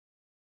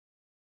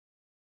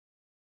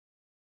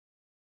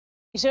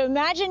So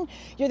imagine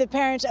you're the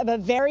parents of a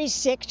very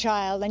sick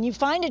child and you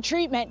find a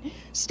treatment,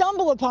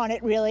 stumble upon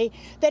it really,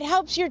 that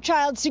helps your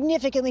child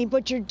significantly,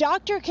 but your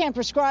doctor can't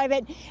prescribe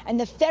it and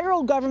the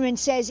federal government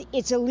says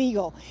it's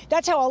illegal.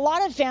 That's how a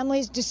lot of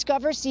families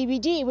discover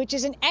CBD, which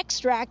is an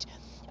extract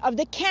of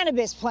the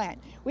cannabis plant.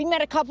 We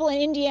met a couple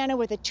in Indiana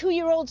with a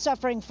 2-year-old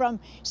suffering from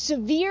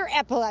severe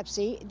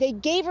epilepsy. They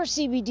gave her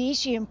CBD.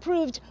 She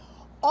improved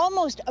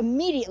almost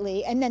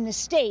immediately, and then the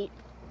state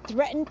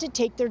threatened to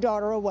take their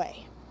daughter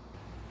away.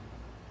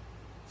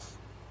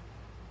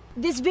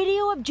 This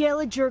video of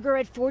Jayla Jerger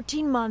at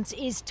 14 months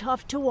is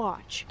tough to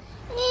watch.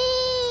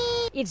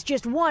 It's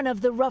just one of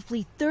the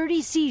roughly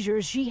 30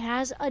 seizures she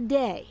has a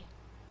day.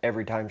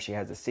 Every time she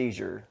has a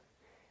seizure,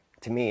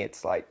 to me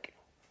it's like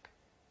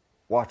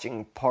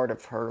watching part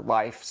of her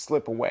life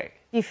slip away.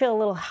 You feel a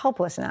little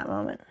helpless in that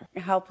moment.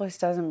 Helpless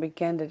doesn't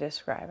begin to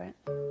describe it.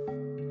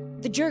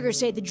 The Jergers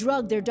say the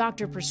drug their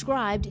doctor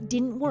prescribed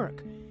didn't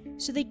work,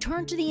 so they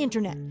turned to the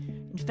internet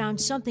and found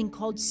something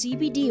called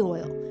CBD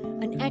oil,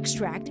 an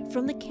extract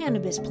from the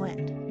cannabis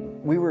plant.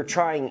 We were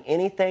trying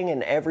anything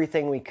and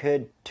everything we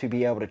could to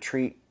be able to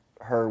treat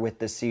her with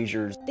the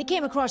seizures. They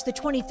came across the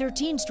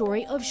 2013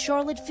 story of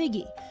Charlotte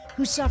Figge,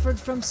 who suffered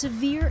from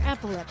severe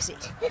epilepsy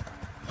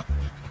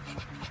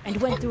and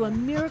went through a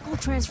miracle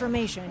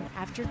transformation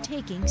after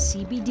taking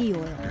CBD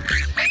oil.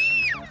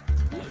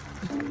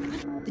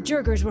 The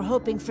Jergers were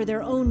hoping for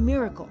their own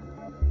miracle,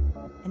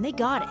 and they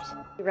got it.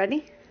 You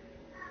ready?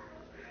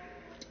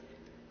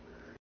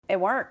 It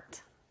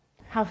worked.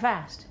 How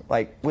fast?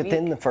 Like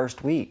within the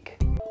first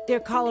week. Their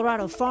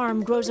Colorado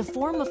farm grows a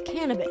form of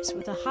cannabis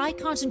with a high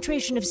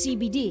concentration of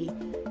CBD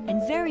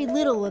and very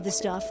little of the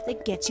stuff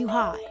that gets you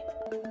high.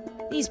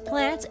 These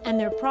plants and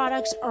their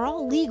products are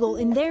all legal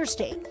in their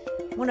state,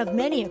 one of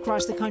many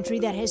across the country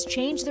that has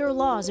changed their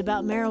laws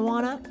about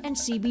marijuana and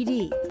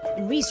CBD.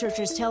 And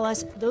researchers tell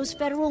us those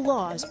federal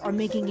laws are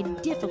making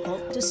it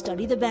difficult to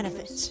study the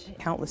benefits.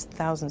 Countless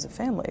thousands of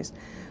families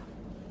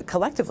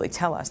collectively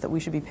tell us that we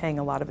should be paying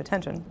a lot of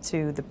attention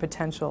to the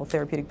potential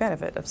therapeutic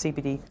benefit of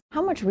CBD.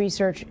 How much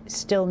research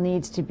still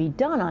needs to be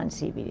done on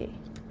CBD?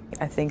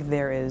 I think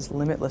there is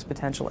limitless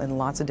potential in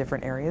lots of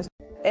different areas.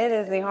 It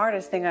is the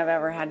hardest thing I've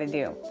ever had to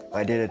do.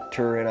 I did a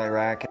tour in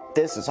Iraq.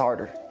 This is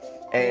harder.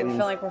 And we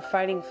feel like we're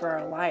fighting for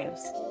our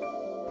lives.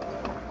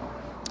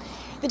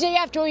 The day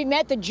after we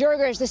met the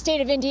Jergers, the state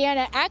of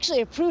Indiana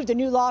actually approved a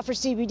new law for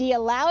CBD,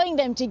 allowing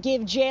them to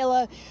give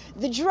Jayla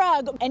the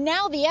drug. And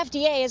now the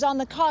FDA is on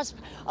the cusp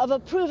of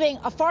approving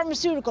a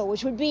pharmaceutical,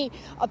 which would be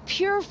a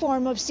pure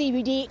form of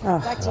CBD.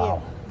 Back to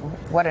you.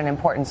 What an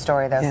important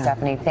story, though,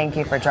 Stephanie. Thank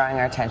you for drawing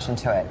our attention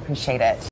to it. Appreciate it.